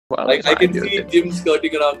well as I I can do. see Jim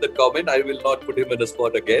skirting around the comment. I will not put him in a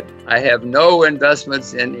spot again. I have no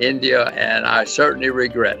investments in India, and I certainly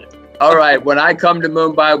regret it. All right, when I come to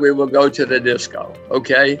Mumbai, we will go to the disco,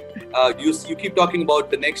 okay? You keep talking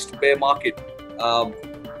about the next bear market.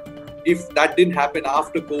 If that didn't happen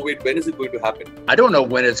after COVID, when is it going to happen? I don't know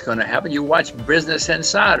when it's going to happen. You watch Business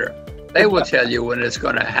Insider. They will tell you when it's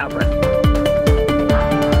going to happen.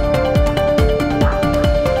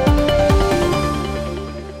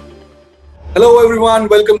 Hello everyone,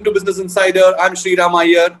 welcome to Business Insider. I'm Sriram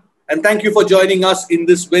Iyer, and thank you for joining us in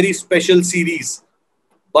this very special series,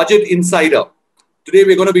 Budget Insider. Today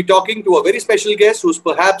we're going to be talking to a very special guest who's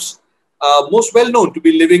perhaps most well known to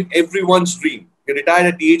be living everyone's dream. He retired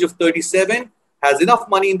at the age of 37, has enough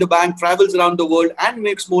money in the bank, travels around the world, and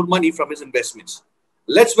makes more money from his investments.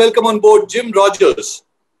 Let's welcome on board Jim Rogers,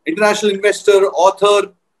 international investor,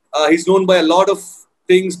 author. He's known by a lot of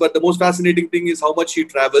things, but the most fascinating thing is how much he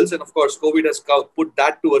travels. And of course, COVID has put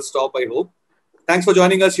that to a stop, I hope. Thanks for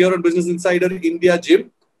joining us here on Business Insider India,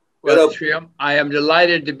 Jim. Well, Sriram, I am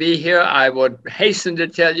delighted to be here. I would hasten to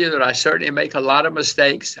tell you that I certainly make a lot of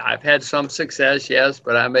mistakes. I've had some success, yes,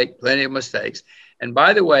 but I make plenty of mistakes. And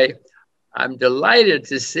by the way, I'm delighted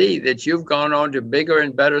to see that you've gone on to bigger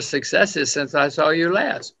and better successes since I saw you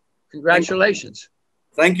last. Congratulations.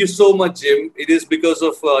 Thank you so much, Jim. It is because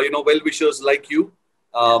of, well-wishers like you.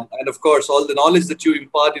 And of course, all the knowledge that you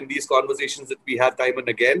impart in these conversations that we have time and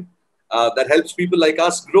again, that helps people like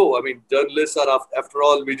us grow. I mean, journalists are, after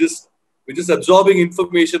all, we're just absorbing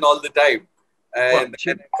information all the time. And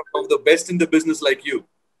some of the best in the business like you.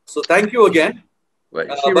 So thank you again.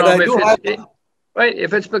 But I do have... Wait,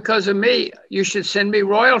 if it's because of me, you should send me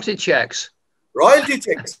royalty checks. Royalty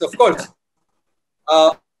checks, of course.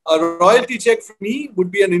 A royalty check from me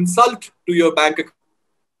would be an insult to your bank account.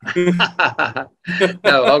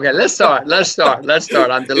 No, okay, let's start.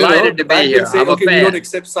 I'm delighted to be here. I'm a fan. We don't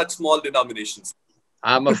accept such small denominations.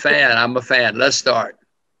 I'm a fan. Let's start.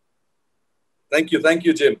 Thank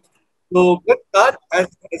you, Jim. So let's start as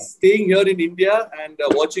staying here in India and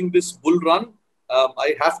watching this bull run.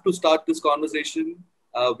 I have to start this conversation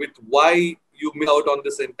with why you missed out on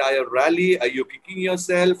this entire rally. Are you kicking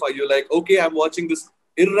yourself? Are you like, okay, I'm watching this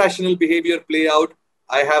irrational behavior play out.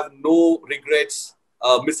 I have no regrets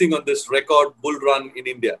missing on this record bull run in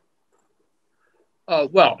India?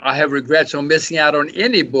 Well, I have regrets on missing out on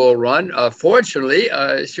any bull run. Fortunately,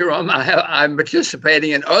 Sriram, I'm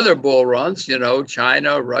participating in other bull runs,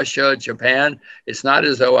 China, Russia, Japan. It's not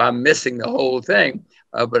as though I'm missing the whole thing,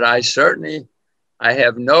 but I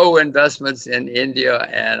have no investments in India,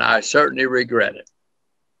 and I certainly regret it.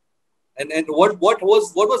 And what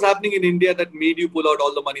was happening in India that made you pull out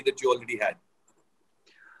all the money that you already had?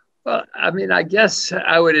 Well, I mean, I guess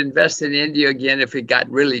I would invest in India again if it got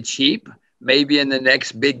really cheap. Maybe in the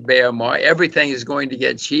next big bear market, everything is going to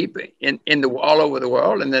get cheap all over the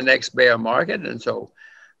world in the next bear market, and so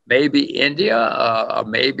maybe India, or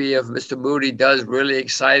maybe if Mr. Modi does really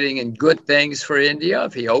exciting and good things for India,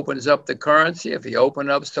 if he opens up the currency, if he opens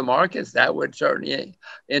up the markets, that would certainly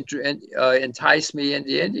entice me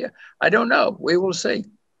into India. I don't know. We will see.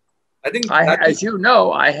 I think, as you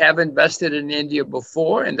know, I have invested in India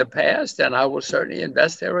before in the past, and I will certainly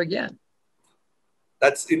invest there again.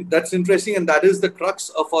 That's interesting, and that is the crux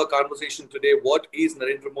of our conversation today. What is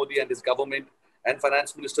Narendra Modi and his government and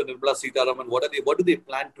Finance Minister Nirmala Sitharaman, what do they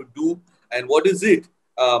plan to do, and what is it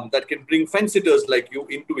that can bring fence-sitters like you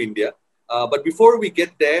into India? But before we get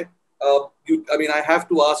there, I have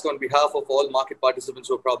to ask on behalf of all market participants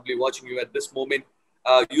who are probably watching you at this moment,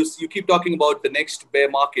 you keep talking about the next bear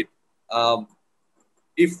market.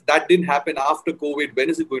 If that didn't happen after COVID, when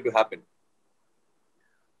is it going to happen?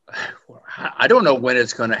 I don't know when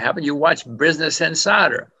it's going to happen. You watch Business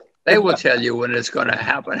Insider. They will tell you when it's going to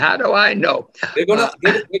happen. How do I know? They're gonna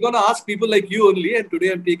ask people like you only, and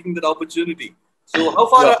today I'm taking that opportunity. So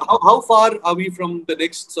how far are we from the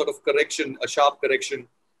next sort of correction, a sharp correction?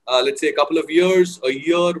 Let's say a couple of years, a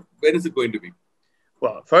year. When is it going to be?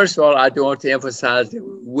 Well, first of all, I do want to emphasize that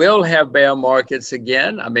we'll have bear markets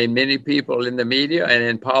again. I mean, many people in the media and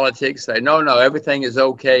in politics say, no, everything is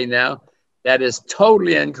okay now. That is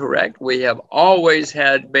totally incorrect. We have always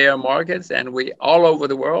had bear markets, and we all over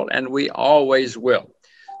the world, and we always will.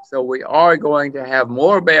 So we are going to have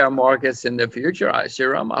more bear markets in the future.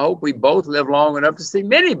 Sriram, I hope we both live long enough to see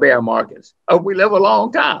many bear markets. I hope we live a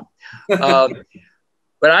long time.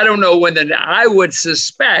 But I don't know when. I would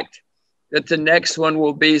suspect that the next one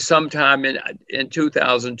will be sometime in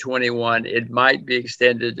 2021. It might be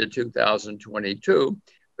extended to 2022.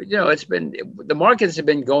 But, the markets have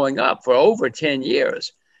been going up for over 10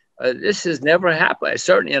 years. This has never happened.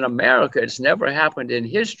 Certainly in America, it's never happened in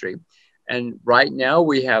history. And right now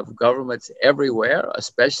we have governments everywhere,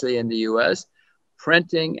 especially in the US,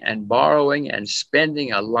 printing and borrowing and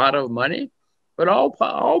spending a lot of money, but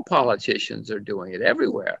all politicians are doing it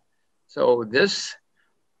everywhere. So this,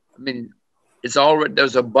 I mean, it's already,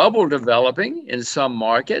 there's a bubble developing in some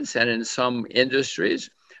markets and in some industries,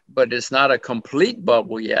 but it's not a complete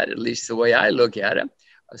bubble yet, at least the way I look at it.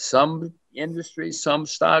 Some industries, some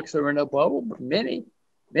stocks are in a bubble, but many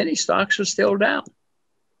stocks are still down.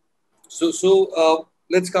 So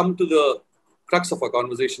let's come to the crux of our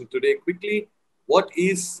conversation today quickly. What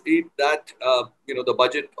is it that, the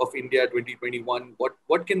budget of India 2021,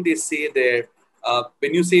 what can they say there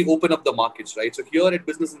when you say open up the markets, right? So here at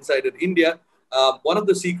Business Insider India, one of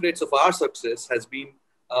the secrets of our success has been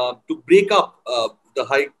to break up the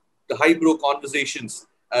highbrow conversations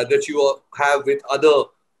that you have with other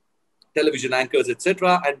television anchors,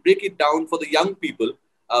 etc., and break it down for the young people,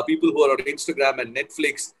 people who are on Instagram and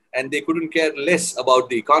Netflix, and they couldn't care less about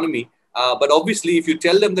the economy. But obviously, if you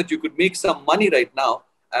tell them that you could make some money right now,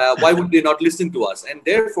 why would they not listen to us? And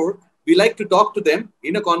therefore, we like to talk to them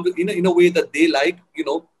in a way that they like,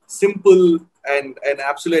 simple and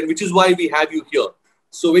absolute, and which is why we have you here.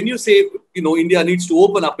 So when you say, India needs to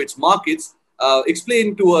open up its markets,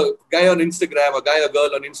 explain to a guy on Instagram, a guy or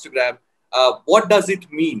girl on Instagram, what does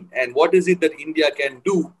it mean? And what is it that India can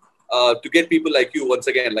do to get people like you, once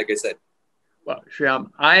again, like I said? Well,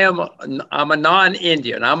 Shyam, I'm a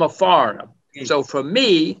non-Indian. I'm a foreigner. So for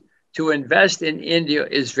me to invest in India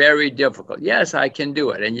is very difficult. Yes, I can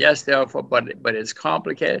do it. And yes, therefore, but it's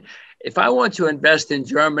complicated. If I want to invest in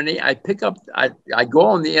Germany, I go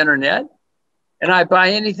on the internet and I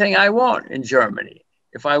buy anything I want in Germany.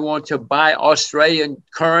 If I want to buy Australian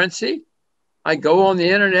currency, I go on the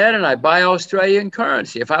internet and I buy Australian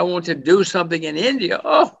currency. If I want to do something in India,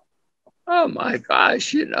 oh my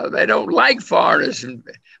gosh, they don't like foreigners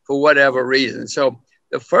for whatever reason. So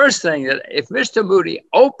the first thing that if Mr. Moody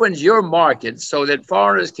opens your market so that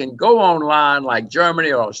foreigners can go online like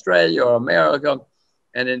Germany or Australia or America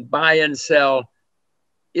and then buy and sell,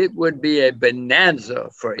 it would be a bonanza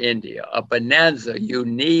for India, a bonanza. You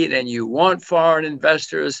need and you want foreign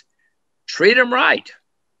investors. Treat them right.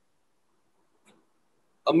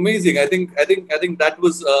 Amazing. I think that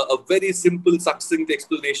was a very simple, succinct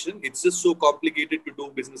explanation. It's just so complicated to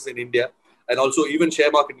do business in India, and also even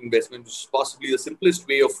share market investment, which is possibly the simplest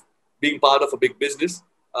way of being part of a big business.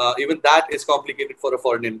 Even that is complicated for a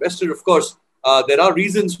foreign investor. Of course, there are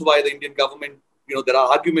reasons why the Indian government, there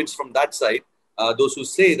are arguments from that side. Those who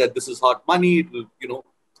say that this is hot money, it will,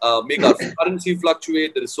 make our currency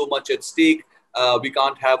fluctuate. There is so much at stake. We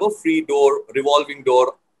can't have a free door, revolving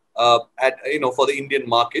door for the Indian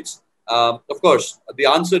markets. Of course, the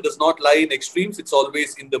answer does not lie in extremes. It's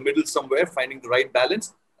always in the middle somewhere, finding the right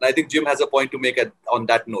balance. And I think Jim has a point to make on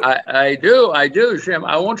that note. I do, Jim.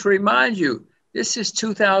 I want to remind you, this is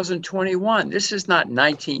 2021. This is not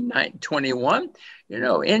 1921.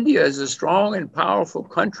 India is a strong and powerful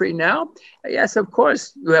country now. Yes, of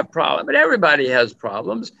course, you have problems, but everybody has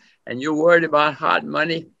problems. And you're worried about hot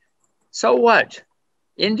money. So what?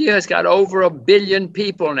 India has got over 1 billion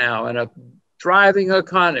people now and a thriving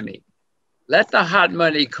economy. Let the hot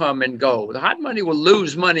money come and go. The hot money will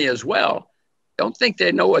lose money as well. Don't think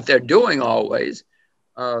they know what they're doing always.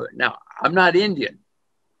 Now, I'm not Indian,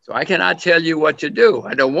 so I cannot tell you what to do.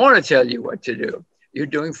 I don't want to tell you what to do. You're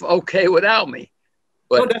doing okay without me.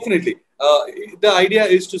 But no, definitely. The idea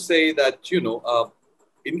is to say that,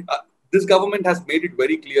 this government has made it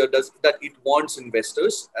very clear that it wants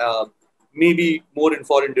investors. Maybe more in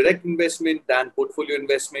foreign direct investment than portfolio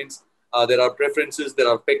investments. There are preferences, there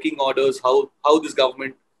are pecking orders, how this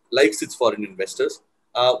government likes its foreign investors.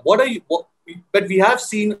 But we have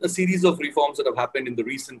seen a series of reforms that have happened in the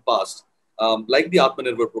recent past, like the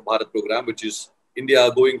Atmanirbhar Bharat program, which is India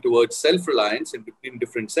going towards self-reliance in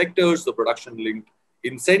different sectors, the production-linked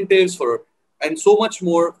incentives and so much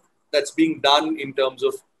more that's being done in terms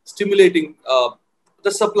of stimulating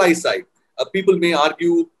the supply side. People may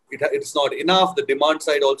argue it's not enough. The demand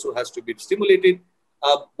side also has to be stimulated.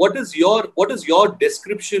 What is your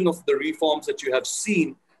description of the reforms that you have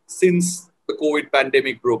seen since the COVID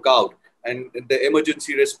pandemic broke out, and the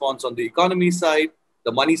emergency response on the economy side,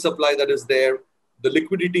 the money supply that is there, the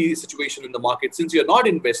liquidity situation in the market? Since you're not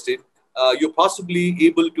invested, you're possibly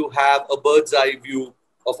able to have a bird's eye view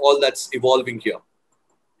of all that's evolving here.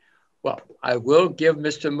 Well, I will give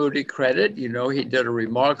Mr. Moody credit. He did a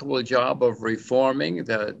remarkable job of reforming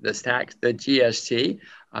the tax, the GST.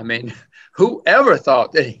 I mean, whoever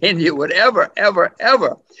thought that India would ever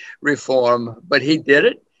reform? But he did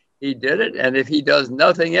it. He did it. And if he does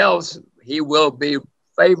nothing else, he will be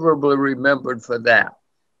favorably remembered for that.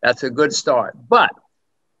 That's a good start. But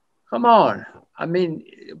come on. I mean,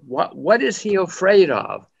 what is he afraid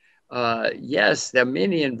of? Yes, there are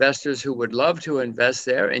many investors who would love to invest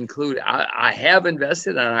there, I have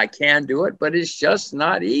invested and I can do it, but it's just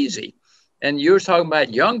not easy. And you're talking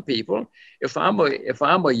about young people. If I'm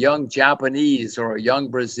a young Japanese or a young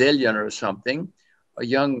Brazilian or something, a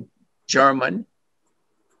young German,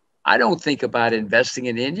 I don't think about investing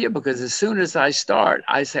in India because as soon as I start,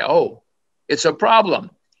 I say, oh, it's a problem.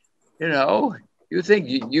 You know, you think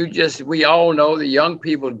we all know the young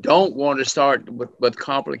people don't want to start with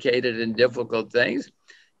complicated and difficult things.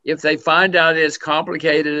 If they find out it's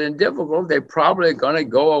complicated and difficult, they're probably going to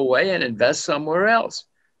go away and invest somewhere else.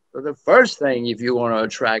 So the first thing, if you want to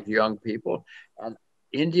attract young people, and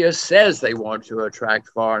India says they want to attract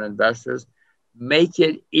foreign investors, make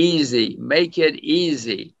it easy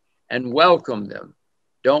and welcome them.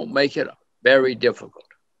 Don't make it very difficult.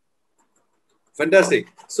 Fantastic.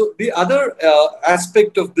 So the other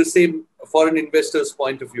aspect of the same foreign investors'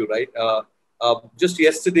 point of view, right? Just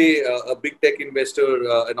yesterday, a big tech investor,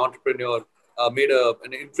 an entrepreneur, made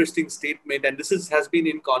an interesting statement, and has been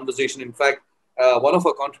in conversation. In fact, one of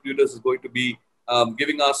our contributors is going to be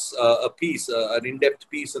giving us a piece, an in-depth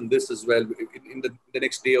piece on this as well in the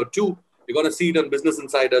next day or two. You're going to see it on Business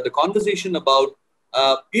Insider. The conversation about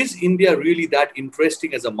is India really that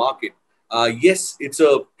interesting as a market? Yes, it's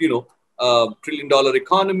a $1 trillion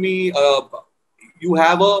economy. You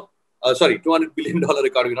have a $200 billion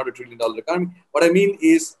economy, not a $1 trillion economy. What I mean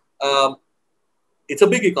is, it's a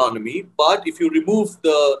big economy, but if you remove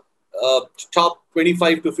the top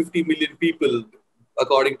 25 to 50 million people,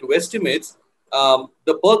 according to estimates,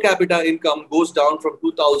 the per capita income goes down from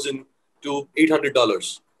 $2,000 to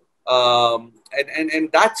 $800.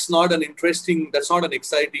 And that's not an exciting,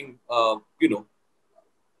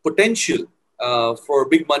 potential for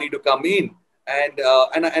big money to come in.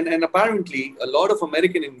 And apparently, a lot of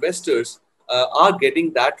American investors are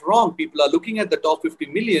getting that wrong. People are looking at the top 50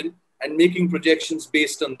 million and making projections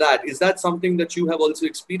based on that. Is that something that you have also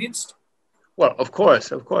experienced? Well, of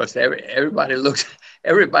course.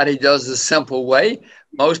 Everybody does the simple way.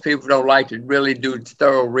 Most people don't like to really do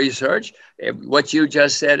thorough research. What you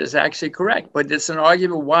just said is actually correct, but it's an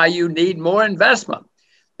argument why you need more investment.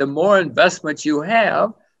 The more investment you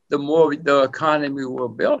have, the more the economy will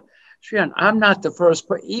build. Sriyan, I'm not the first,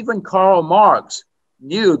 but even Karl Marx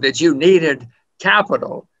knew that you needed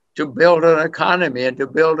capital to build an economy and to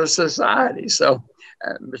build a society. So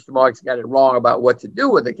Mr. Marx got it wrong about what to do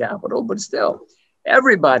with the capital, but still,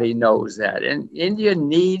 everybody knows that. And India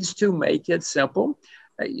needs to make it simple.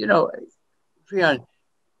 Sriyan,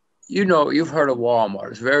 you've heard of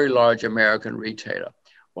Walmart. It's a very large American retailer.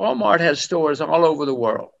 Walmart has stores all over the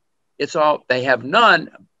world. They have none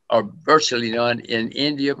or virtually none in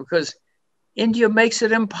India because India makes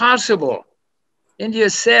it impossible. India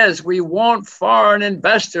says, we want foreign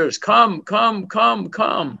investors. Come, come, come,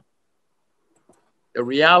 come. The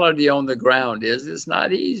reality on the ground is it's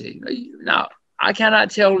not easy. Now, I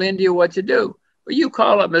cannot tell India what to do, but you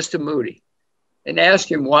call up Mr. Moody and ask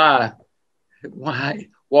him why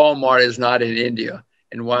Walmart is not in India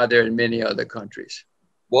and why they're in many other countries.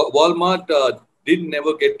 Walmart did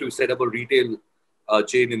never get to set up a retail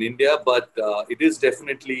chain in India, but it is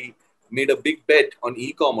definitely made a big bet on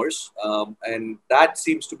e-commerce, and that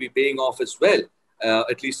seems to be paying off as well.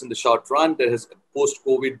 At least in the short run, there has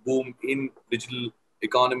post-COVID boom in digital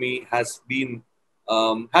economy has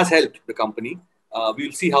helped the company.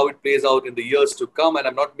 We'll see how it plays out in the years to come, and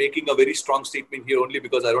I'm not making a very strong statement here only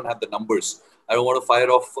because I don't have the numbers. I don't want to fire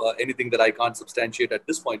off anything that I can't substantiate at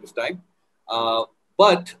this point of time.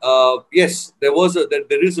 But yes, there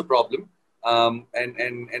is a problem. And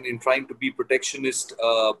in trying to be protectionist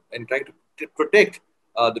and trying to protect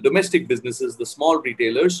the domestic businesses, the small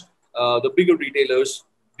retailers, the bigger retailers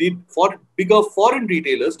bigger foreign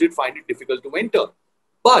retailers did find it difficult to enter.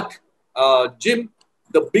 But Jim,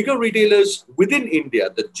 the bigger retailers within India,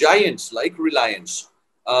 the giants like Reliance,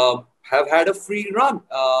 have had a free run.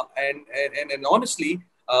 And honestly,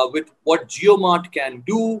 with what JioMart can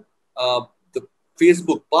do, the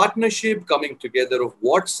Facebook partnership coming together of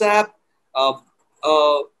WhatsApp, a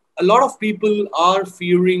lot of people are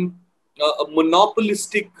fearing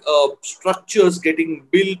monopolistic structures getting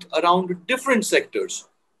built around different sectors.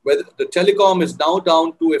 Whether the telecom is now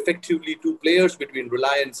down to effectively two players between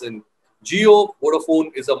Reliance and Jio.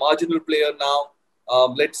 Vodafone is a marginal player now.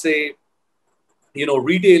 Let's say,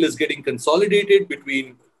 retail is getting consolidated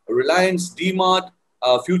between Reliance, DMart.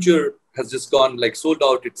 Future has just gone sold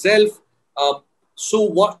out itself. So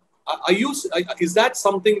what Is that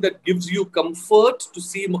something that gives you comfort to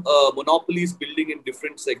see monopolies building in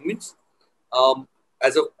different segments?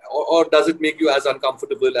 Or does it make you as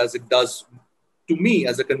uncomfortable as it does to me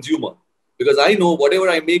as a consumer? Because I know whatever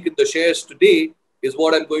I make in the shares today is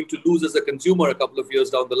what I'm going to lose as a consumer a couple of years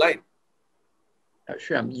down the line.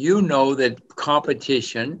 Sure. You know that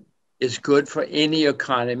competition is good for any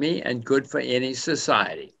economy and good for any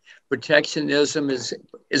society. Protectionism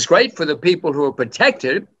is great for the people who are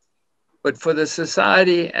protected, but for the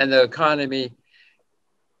society and the economy,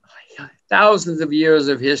 thousands of years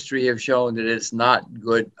of history have shown that it's not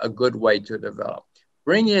a good way to develop.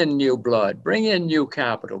 Bring in new blood, bring in new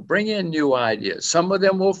capital, bring in new ideas. Some of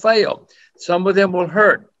them will fail. Some of them will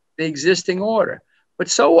hurt the existing order. But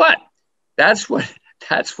so what? That's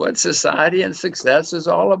what society and success is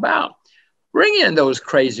all about. Bring in those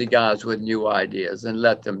crazy guys with new ideas and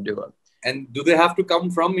let them do it. And do they have to come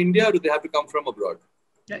from India or do they have to come from abroad?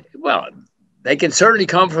 Well, they can certainly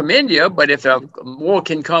come from India, but if more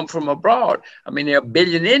can come from abroad, I mean, there are a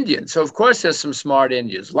billion Indians. So, of course, there's some smart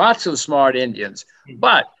Indians, lots of smart Indians,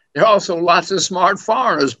 but there are also lots of smart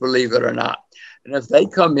foreigners, believe it or not. And if they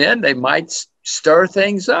come in, they might stir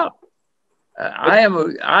things up.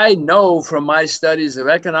 I know from my studies of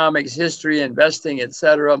economics, history, investing,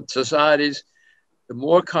 etc., societies, the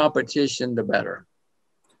more competition, the better.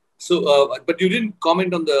 So, but you didn't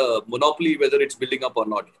comment on the monopoly, whether it's building up or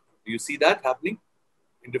not. Do you see that happening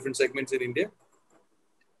in different segments in India?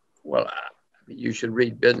 Well, you should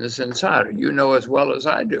read Business Insider. You know as well as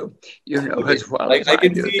I do. You know as well as I do. I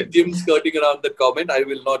can see Jim skirting around the comment. I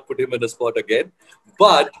will not put him in a spot again.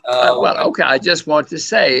 But well, okay. I just want to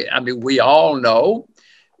say, I mean, we all know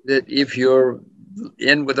that if you're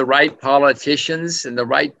in with the right politicians and the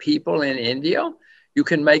right people in India, you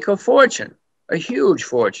can make a fortune, a huge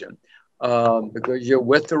fortune, because you're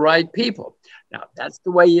with the right people. Now, that's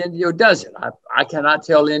the way India does it. I cannot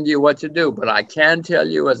tell India what to do, but I can tell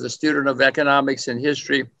you as a student of economics and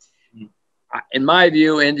history, in my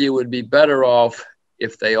view, India would be better off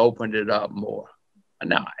if they opened it up more.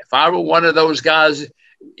 Now, if I were one of those guys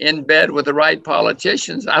in bed with the right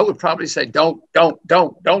politicians, I would probably say, don't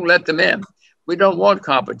let them in. We don't want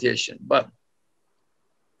competition, but.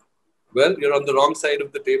 Well, you're on the wrong side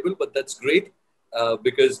of the table, but that's great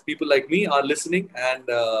because people like me are listening and,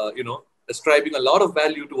 ascribing a lot of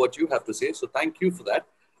value to what you have to say. So thank you for that.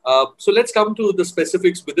 So let's come to the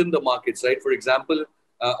specifics within the markets, right? For example,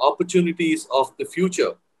 opportunities of the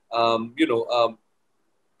future. So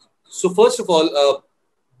first of all,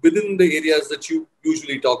 within the areas that you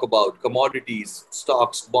usually talk about, commodities,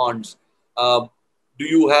 stocks, bonds, do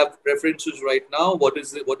you have preferences right now? Where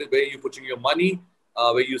are you putting your money?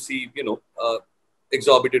 Where you see,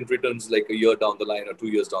 exorbitant returns like a year down the line or 2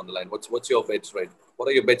 years down the line? What's your bets, right? What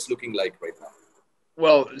are your bets looking like right now?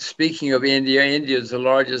 Well, speaking of India, India is the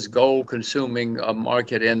largest gold consuming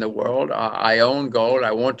market in the world. I own gold.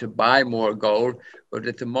 I want to buy more gold, but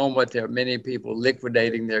at the moment there are many people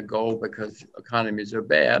liquidating their gold because economies are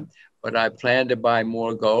bad. But I plan to buy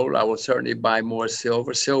more gold. I will certainly buy more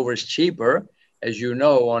silver. Silver is cheaper. As you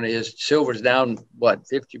know, silver's down,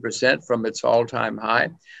 50% from its all-time high.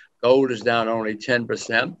 Gold is down only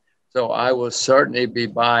 10%. So I will certainly be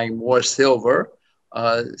buying more silver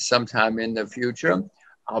sometime in the future.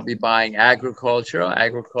 I'll be buying agriculture.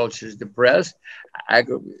 Agriculture is depressed.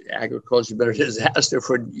 Agriculture has been a disaster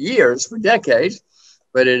for years, for decades,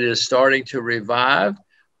 but it is starting to revive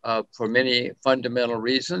for many fundamental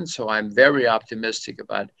reasons. So I'm very optimistic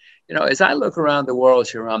about it. As I look around the world,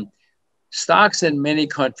 Shriram, stocks in many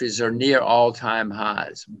countries are near all-time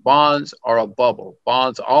highs. Bonds are a bubble.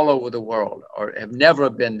 Bonds all over the world have never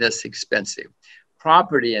been this expensive.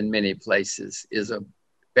 Property in many places is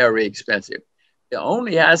very expensive. The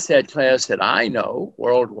only asset class that I know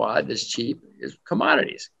worldwide that's cheap is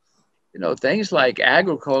commodities. Things like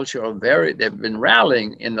agriculture they've been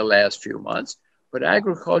rallying in the last few months, but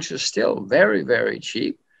agriculture is still very, very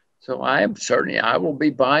cheap. So I will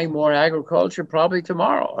be buying more agriculture probably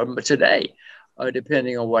tomorrow or today,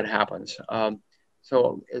 depending on what happens.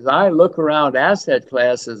 So as I look around asset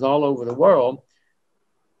classes all over the world,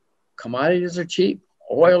 commodities are cheap.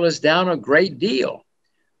 Oil is down a great deal.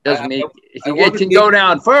 Doesn't mean it can go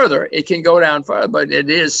down further. It can go down further, but it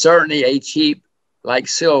is certainly a cheap, like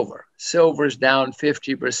silver. Silver's down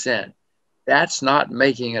 50%. That's not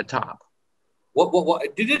making a top.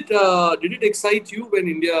 What did it excite you when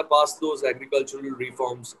India passed those agricultural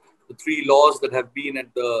reforms, the 3 laws that have been at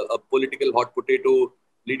a political hot potato,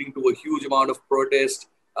 leading to a huge amount of protest?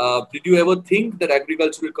 Did you ever think that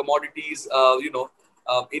agricultural commodities,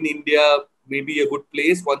 in India may be a good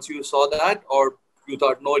place once you saw that, or you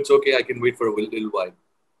thought, no, it's okay, I can wait for a little while?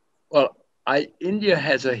 Well, India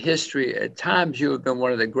has a history. At times, you have been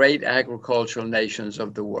one of the great agricultural nations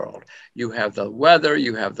of the world. You have the weather,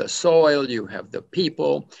 you have the soil, you have the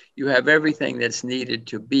people, you have everything that's needed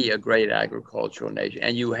to be a great agricultural nation.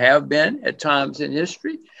 And you have been at times in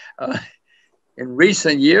history. In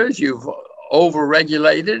recent years, you've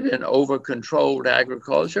over-regulated and over-controlled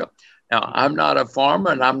agriculture. Now, I'm not a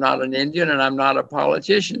farmer and I'm not an Indian and I'm not a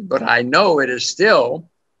politician, but I know it is still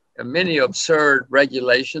many absurd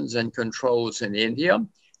regulations and controls in India.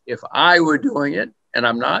 If I were doing it, and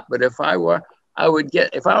I'm not, but if I were,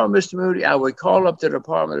 if I were Mr. Moody, I would call up the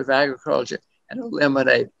Department of Agriculture and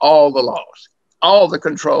eliminate all the laws, all the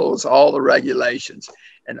controls, all the regulations,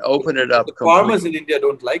 and open it up The completely. farmers in India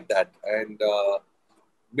don't like that. And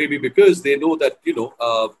maybe because they know that,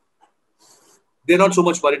 they're not so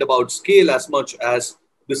much worried about scale as much as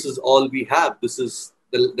this is all we have. This is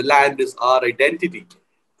the land is our identity.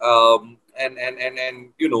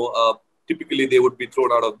 Typically they would be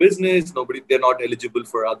thrown out of business. They're not eligible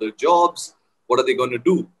for other jobs. What are they going to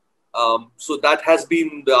do? So that has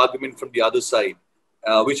been the argument from the other side,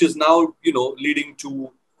 which is now, leading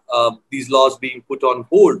to these laws being put on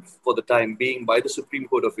hold for the time being by the Supreme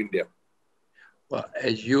Court of India. Well,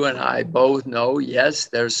 as you and I both know, yes,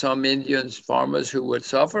 there's some Indian farmers who would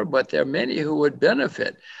suffer, but there are many who would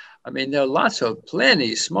benefit. I mean, there are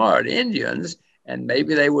plenty smart Indians, and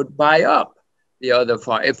maybe they would buy up the other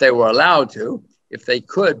farm if they were allowed to, if they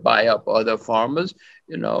could buy up other farmers.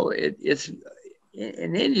 It's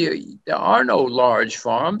in India, there are no large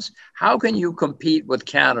farms. How can you compete with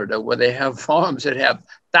Canada where they have farms that have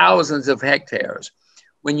thousands of hectares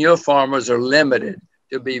when your farmers are limited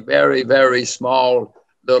to be very, very small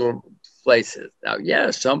little places? Now,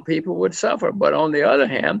 yes, some people would suffer, but on the other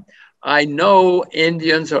hand, I know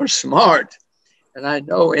Indians are smart. And I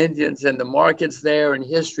know Indians and the markets there, and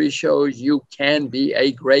history shows you can be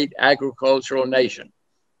a great agricultural nation.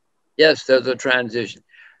 Yes, there's a transition.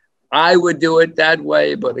 I would do it that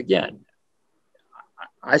way, but again,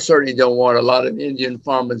 I certainly don't want a lot of Indian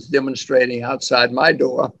farmers demonstrating outside my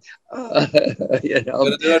door. They're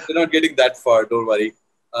not getting that far, don't worry.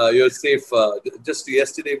 You're safe. Just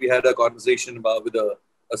yesterday, we had a conversation with a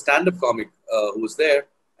stand-up comic who was there,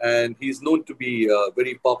 and he's known to be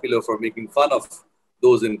very popular for making fun of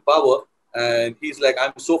those in power. And he's like,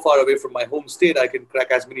 I'm so far away from my home state, I can crack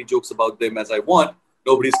as many jokes about them as I want.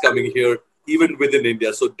 Nobody's coming here, even within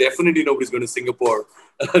India. So definitely nobody's going to Singapore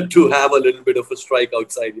to have a little bit of a strike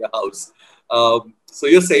outside your house. So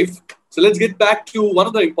you're safe. So let's get back to one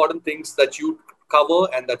of the important things that you cover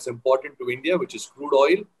and that's important to India, which is crude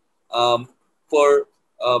oil.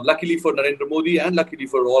 Luckily for Narendra Modi and luckily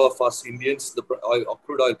for all of us Indians, the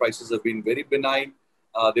crude oil prices have been very benign.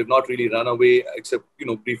 They've not really run away, except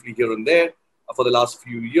briefly here and there for the last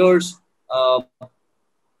few years.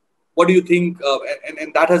 What do you think?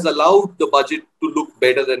 And that has allowed the budget to look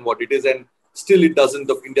better than what it is, and still it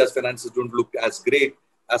doesn't. India's finances don't look as great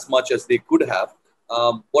as much as they could have.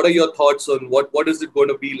 What are your thoughts on what is it going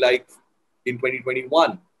to be like in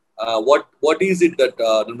 2021? What is it that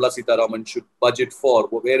Nirmala Sitharaman should budget for?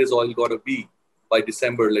 Where is oil going to be by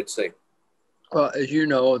December, let's say? Well, as you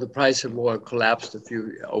know, the price of oil collapsed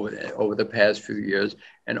over the past few years,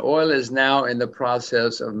 and oil is now in the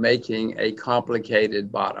process of making a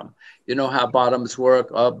complicated bottom. You know how bottoms work: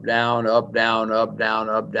 up, down, up, down, up, down,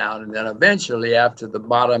 up, down, and then eventually, after the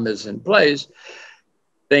bottom is in place,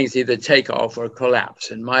 things either take off or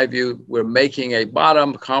collapse. In my view, we're making a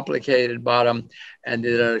bottom, complicated bottom, and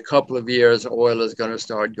in a couple of years, oil is going to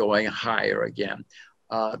start going higher again.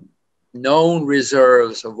 Known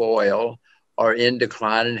reserves of oil are in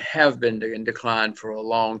decline and have been in decline for a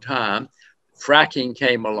long time. Fracking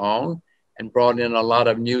came along and brought in a lot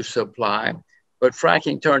of new supply, but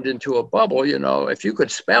fracking turned into a bubble. If you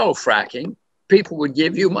could spell fracking, people would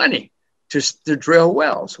give you money to drill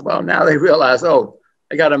wells. Well, now they realize,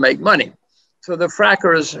 I got to make money. So the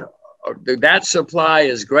frackers, that supply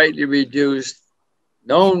is greatly reduced.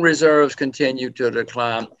 Known reserves continue to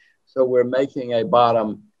decline. So we're making a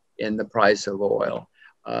bottom in the price of oil.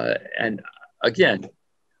 And again,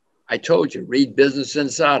 I told you, read Business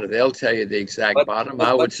Insider. They'll tell you the exact bottom.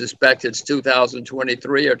 I would suspect it's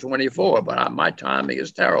 2023 or 24, but my timing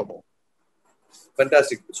is terrible.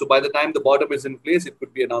 Fantastic. So by the time the bottom is in place, it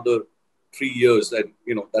could be another 3 years. And,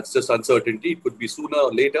 that's just uncertainty. It could be sooner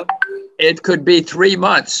or later. It could be 3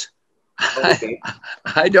 months. Okay.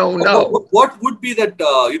 I don't know. What would be that,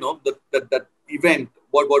 that event?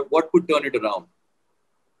 What could turn it around?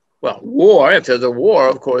 Well, war, if there's a war,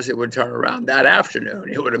 of course, it would turn around that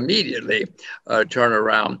afternoon. It would immediately turn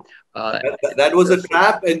around. That was a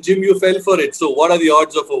trap, and Jim, you fell for it. So, what are the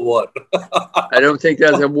odds of a war? I don't think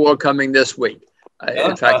there's a war coming this week.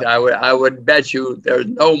 In fact, I would bet you there's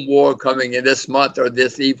no war coming in this month or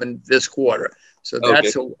even this quarter. So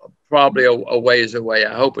that's probably a ways away.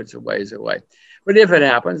 I hope it's a ways away. But if it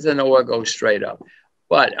happens, then oil goes straight up.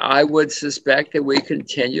 But I would suspect that we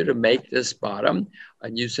continue to make this bottom.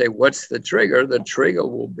 And you say, what's the trigger? The trigger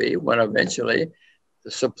will be when eventually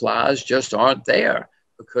the supplies just aren't there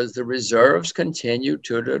because the reserves continue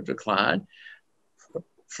to decline.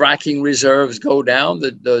 Fracking reserves go down.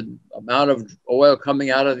 The amount of oil coming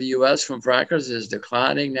out of the U.S. from frackers is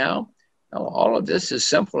declining now. Now, all of this is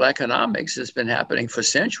simple economics. It's been happening for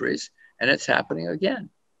centuries, and it's happening again.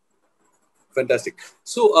 Fantastic.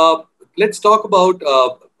 So let's talk about,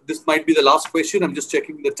 this might be the last question. I'm just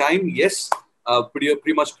checking the time. Yes,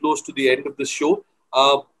 pretty much close to the end of the show.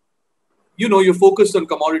 You know, you're focused on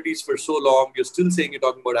commodities for so long. You're still saying you're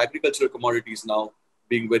talking about agricultural commodities now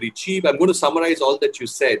being very cheap. I'm going to summarize all that you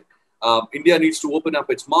said. India needs to open up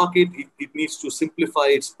its market. It needs to simplify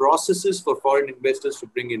its processes for foreign investors to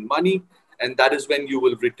bring in money. And that is when you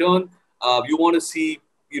will return. You want to see,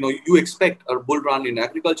 you know, you expect a bull run in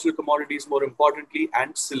agricultural commodities, more importantly,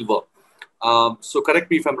 and silver. So correct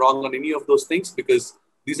me if I'm wrong on any of those things, because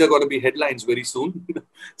these are going to be headlines very soon.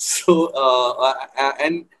 So,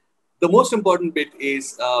 and the most important bit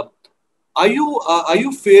is, are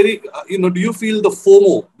you fearing, you know, do you feel the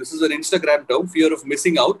FOMO? This is an Instagram term, fear of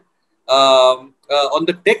missing out, on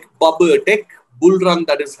the tech bubble, tech bull run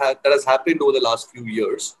that has happened over the last few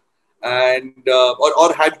years? And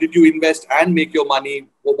did you invest and make your money?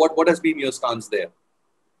 What has been your stance there?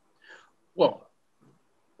 Well,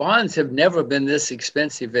 bonds have never been this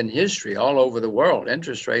expensive in history all over the world.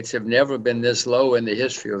 Interest rates have never been this low in the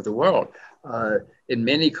history of the world. In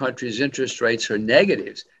many countries, interest rates are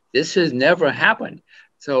negatives. This has never happened.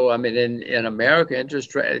 So, I mean, in America,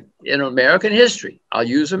 in American history, I'll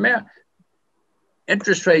use America,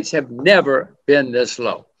 interest rates have never been this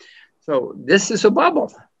low. So this is a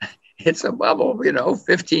bubble. It's a bubble. You know,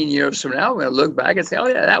 15 years from now, we're going to look back and say, oh,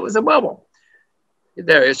 yeah, that was a bubble.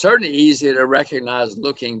 It's certainly easy to recognize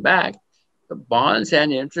looking back. The bonds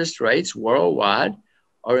and interest rates worldwide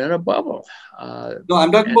are in a bubble. No,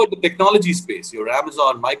 I'm talking about the technology space. Your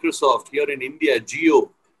Amazon, Microsoft, here in India, Jio,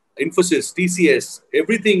 Infosys, TCS,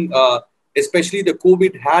 everything, especially the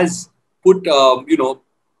COVID has put, you know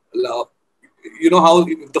how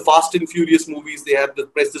the Fast and Furious movies, they have to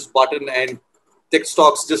press this button and tech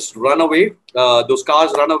stocks just run away. Those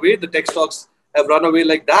cars run away. The tech stocks have run away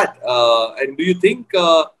like that. And do you think,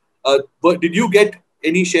 did you get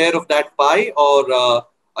any share of that pie, or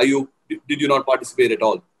did you not participate at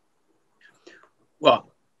all?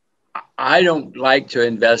 Well, I don't like to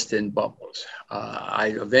invest in bubbles.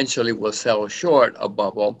 I eventually will sell short a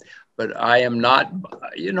bubble, but I am not,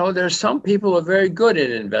 you know, there's some people who are very good at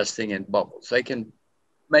investing in bubbles. They can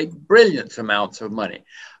make brilliant amounts of money.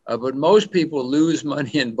 But most people lose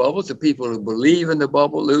money in bubbles. The people who believe in the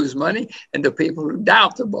bubble lose money, and the people who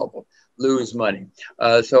doubt the bubble lose money.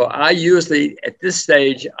 So I usually, at this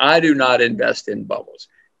stage, I do not invest in bubbles.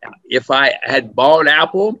 Now, if I had bought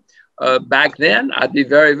Apple back then, I'd be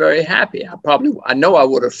very, very happy. I know I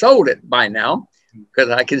would have sold it by now because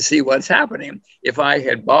I can see what's happening. If I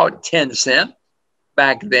had bought Tencent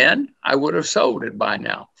back then, I would have sold it by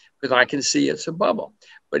now because I can see it's a bubble.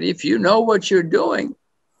 But if you know what you're doing,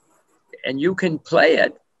 and you can play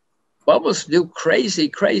it, bubbles do crazy,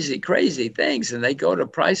 crazy, crazy things. And they go to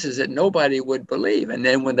prices that nobody would believe. And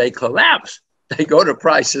then when they collapse, they go to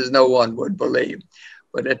prices no one would believe.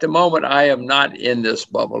 But at the moment, I am not in this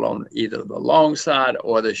bubble on either the long side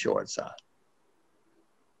or the short side.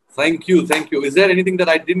 Thank you. Thank you. Is there anything that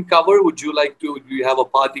I didn't cover? Do you have a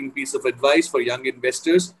parting piece of advice for young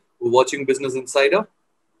investors who are watching Business Insider?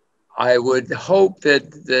 I would hope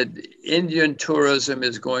that Indian tourism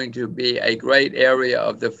is going to be a great area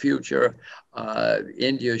of the future.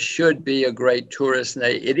 India should be a great tourist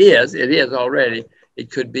nation. It is already. It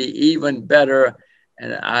could be even better.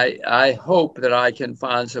 And I hope that I can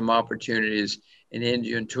find some opportunities in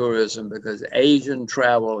Indian tourism because Asian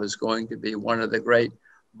travel is going to be one of the great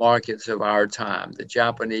markets of our time. The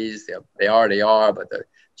Japanese, they already are, but the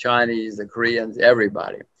Chinese, the Koreans,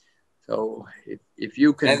 everybody. So if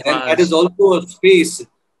you can and that is also a space,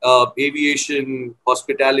 aviation,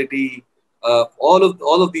 hospitality,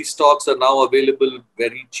 all of these stocks are now available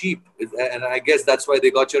very cheap. And I guess that's why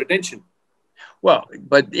they got your attention. Well,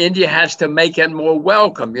 but India has to make it more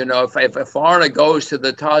welcome. You know, if a foreigner goes to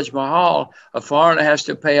the Taj Mahal, a foreigner has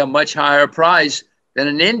to pay a much higher price than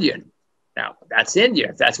an Indian. Now, that's India.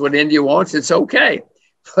 If that's what India wants, it's okay.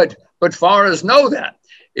 But foreigners know that.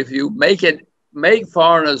 if you make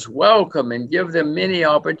foreigners welcome and give them many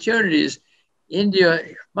opportunities, India,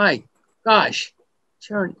 my gosh,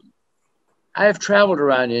 I have traveled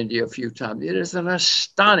around India a few times. It is an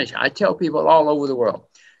astonishing. I tell people all over the world,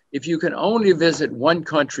 if you can only visit one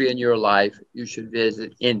country in your life, you should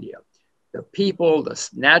visit India. The people, the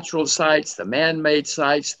natural sites, the man-made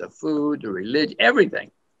sites, the food, the religion,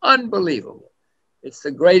 everything. Unbelievable. It's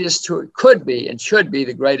the greatest tour, could be and should be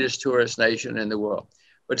the greatest tourist nation in the world.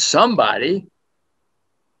 But somebody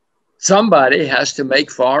has to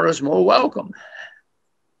make foreigners more welcome.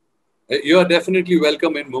 You are definitely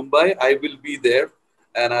welcome in Mumbai. I will be there,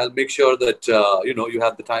 and I'll make sure that you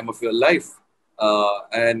have the time of your life.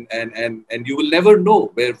 And you will never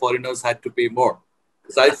know where foreigners had to pay more.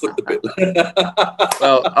 So I foot the bill.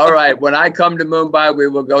 Well, all right. When I come to Mumbai, we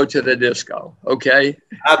will go to the disco. Okay.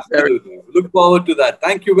 Absolutely. Look forward to that.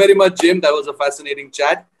 Thank you very much, Jim. That was a fascinating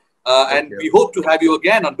chat. And we hope to have you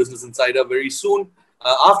again on Business Insider very soon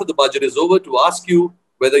after the budget is over to ask you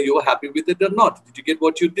whether you were happy with it or not. Did you get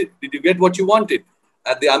what you did? Did you get what you wanted?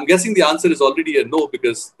 I'm guessing the answer is already a no,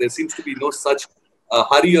 because there seems to be no such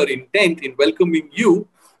hurry or intent in welcoming you.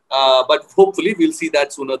 But hopefully we'll see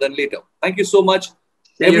that sooner than later. Thank you so much.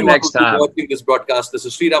 See you next time. Watching this broadcast. This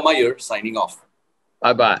is Sriram Iyer signing off.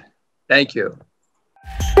 Bye-bye. Thank you.